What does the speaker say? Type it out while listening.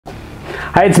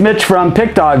Hi, it's Mitch from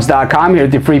PickDogs.com here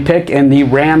with your free pick in the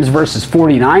Rams versus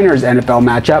 49ers NFL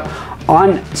matchup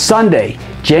on Sunday,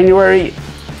 January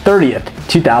 30th,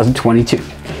 2022.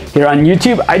 Here on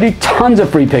YouTube, I do tons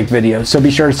of free pick videos, so be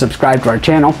sure to subscribe to our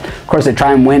channel. Of course, I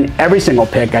try and win every single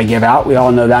pick I give out. We all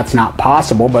know that's not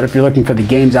possible, but if you're looking for the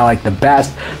games I like the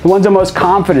best, the ones I'm most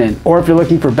confident, or if you're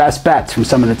looking for best bets from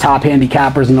some of the top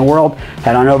handicappers in the world,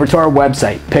 head on over to our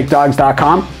website,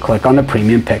 PickDogs.com, click on the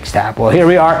Premium Picks tab. Well, here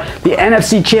we are, the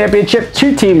NFC Championship,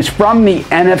 two teams from the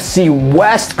NFC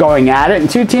West going at it, and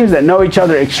two teams that know each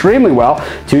other extremely well,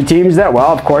 two teams that,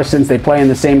 well, of course, since they play in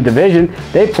the same division,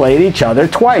 they played each other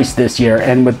twice this year.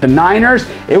 And with the Niners,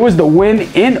 it was the win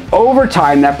in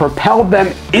overtime that propelled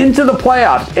them into the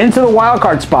playoffs, into the wild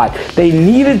card spot. They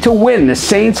needed to win. The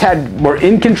Saints were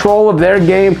in control of their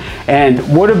game and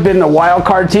would have been the wild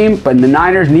card team, but the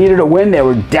Niners needed a win. They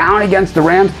were down against the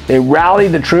Rams. They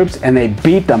rallied the troops and they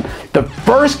beat them. The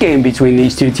first game between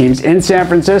these two teams in San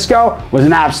Francisco was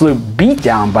an absolute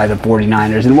beatdown by the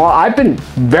 49ers. And while I've been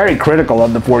very critical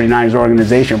of the 49ers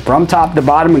organization from top to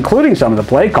bottom, including some of the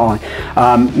play calling,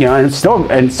 and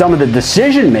some of the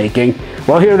decision making,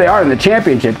 well, here they are in the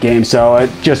championship game. So it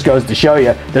just goes to show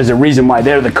you there's a reason why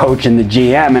they're the coach and the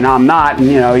GM and I'm not. And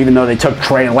even though they took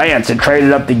Trey Lance and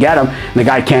traded up to get him, and the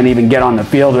guy can't even get on the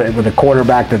field with a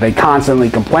quarterback that they constantly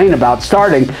complain about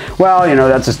starting, well,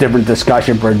 that's a different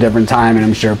discussion for a different time, and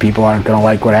I'm sure people aren't going to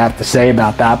like what I have to say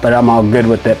about that, but I'm all good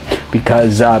with it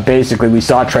because basically we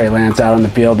saw Trey Lance out on the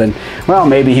field, and well,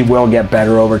 maybe he will get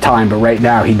better over time, but right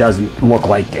now he doesn't look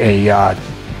like a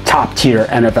top-tier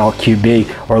NFL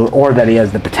QB, or that he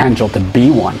has the potential to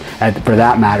be one, for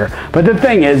that matter. But the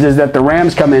thing is that the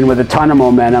Rams come in with a ton of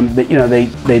momentum.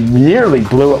 They nearly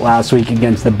blew it last week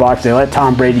against the Bucs. They let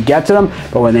Tom Brady get to them,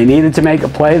 but when they needed to make a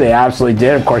play, they absolutely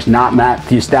did. Of course, not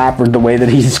Matthew Stafford the way that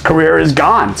his career is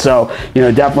gone. So,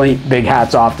 definitely big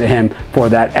hats off to him for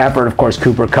that effort. Of course,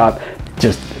 Cooper Kupp,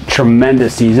 just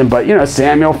tremendous season, but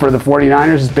Samuel for the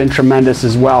 49ers has been tremendous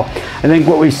as well. I think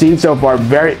what we've seen so far,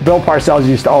 Bill Parcells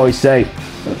used to always say,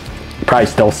 probably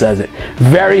still says it,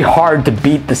 very hard to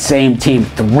beat the same team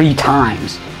 3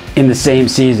 times in the same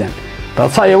season. But I'll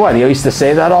tell you what, he used to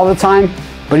say that all the time,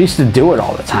 but he used to do it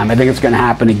all the time. I think it's going to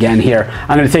happen again here.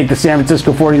 I'm going to take the San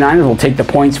Francisco 49ers. We'll take the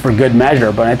points for good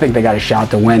measure, but I think they got a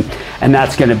shot to win, and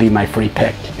that's going to be my free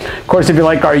pick. Of course, if you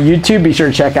like our YouTube, be sure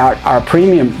to check out our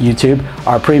premium YouTube,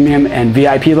 our premium and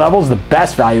VIP levels, the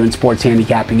best value in sports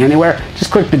handicapping anywhere.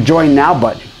 Just click the Join Now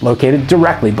button located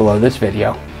directly below this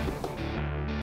video.